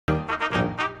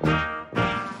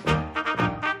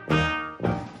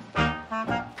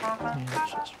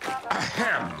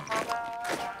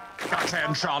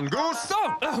Attention, Goose!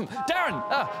 Darren!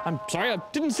 I'm sorry, I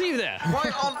didn't see you there.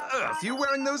 Why on earth are you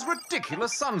wearing those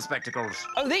ridiculous sun spectacles?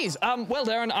 Oh, these? Well,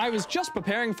 Darren, I was just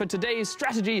preparing for today's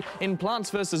strategy in Plants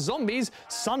vs. Zombies,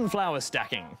 sunflower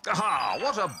stacking. Aha,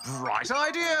 what a bright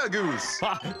idea, Goose!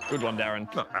 Good one, Darren.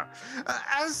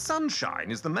 As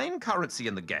sunshine is the main currency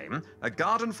in the game, a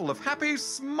garden full of happy,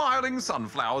 smiling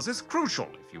sunflowers is crucial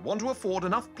if you want to afford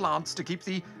enough plants to keep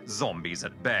the zombies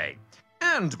at bay.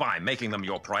 And by making them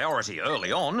your priority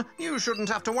early on, you shouldn't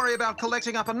have to worry about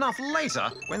collecting up enough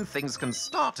later when things can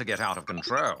start to get out of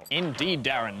control. Indeed,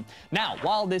 Darren. Now,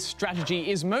 while this strategy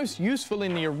is most useful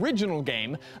in the original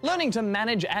game, learning to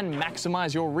manage and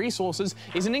maximize your resources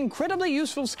is an incredibly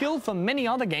useful skill for many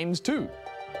other games too.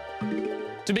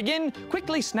 To begin,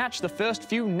 quickly snatch the first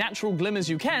few natural glimmers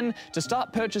you can to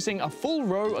start purchasing a full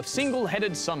row of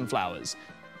single-headed sunflowers.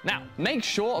 Now, make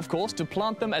sure, of course, to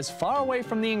plant them as far away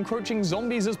from the encroaching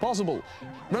zombies as possible.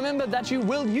 Remember that you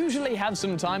will usually have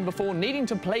some time before needing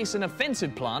to place an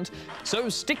offensive plant, so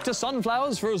stick to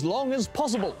sunflowers for as long as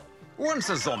possible.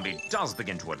 Once a zombie does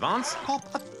begin to advance, pop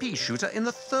a pea shooter in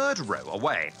the third row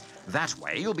away. That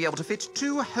way, you'll be able to fit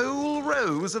 2 whole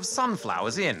rows of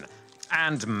sunflowers in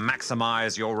and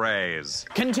maximize your rays.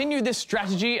 Continue this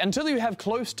strategy until you have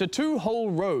close to 2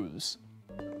 whole rows.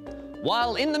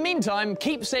 While in the meantime,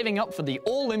 keep saving up for the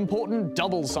all-important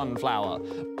double sunflower.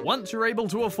 Once you're able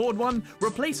to afford one,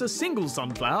 replace a single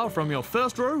sunflower from your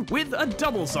first row with a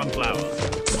double sunflower.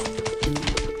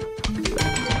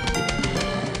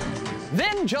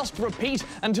 Then just repeat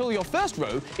until your first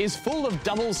row is full of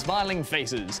double smiling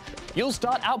faces. You'll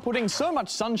start outputting so much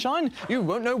sunshine, you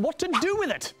won't know what to do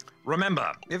with it.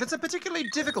 Remember, if it's a particularly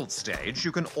difficult stage,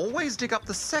 you can always dig up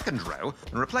the second row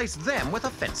and replace them with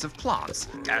offensive plants,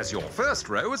 as your first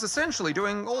row is essentially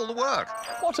doing all the work.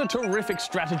 What a terrific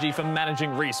strategy for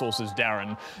managing resources,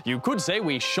 Darren. You could say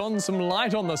we shone some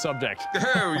light on the subject.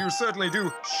 Oh, you certainly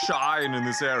do shine in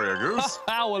this area, Goose.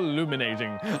 How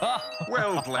illuminating.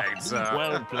 Well played, sir.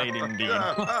 Well played indeed.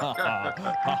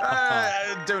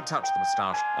 Don't touch the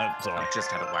moustache. Sorry. I just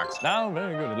had it waxed. No,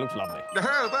 very good. It looks lovely.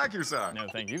 Oh, thank you, sir. No,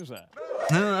 thank you, sir.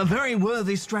 A very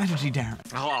worthy strategy, Darren.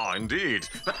 Oh, indeed.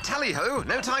 But tally-ho,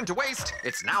 no time to waste.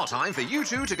 It's now time for you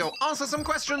two to go answer some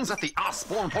questions at the Ask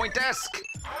Spawn Point desk.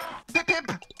 Pip, pip.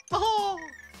 Oh.